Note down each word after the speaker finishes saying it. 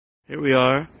Here we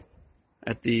are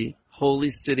at the holy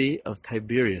city of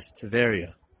Tiberias,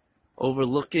 Tiveria,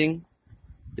 overlooking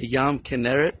the Yam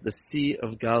Kinneret, the Sea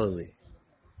of Galilee.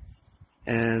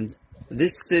 And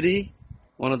this city,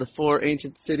 one of the four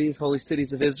ancient cities, holy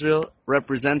cities of Israel,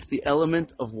 represents the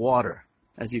element of water,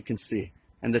 as you can see.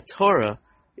 And the Torah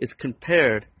is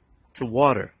compared to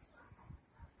water.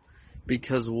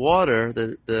 Because water,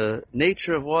 the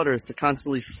nature of water is to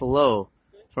constantly flow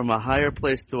from a higher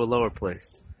place to a lower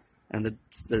place. And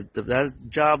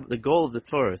the goal of the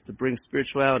Torah is to bring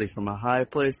spirituality from a high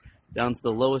place down to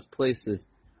the lowest places,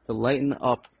 to lighten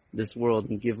up this world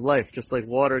and give life. Just like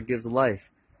water gives life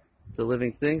to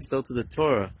living things, so to the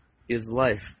Torah gives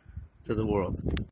life to the world.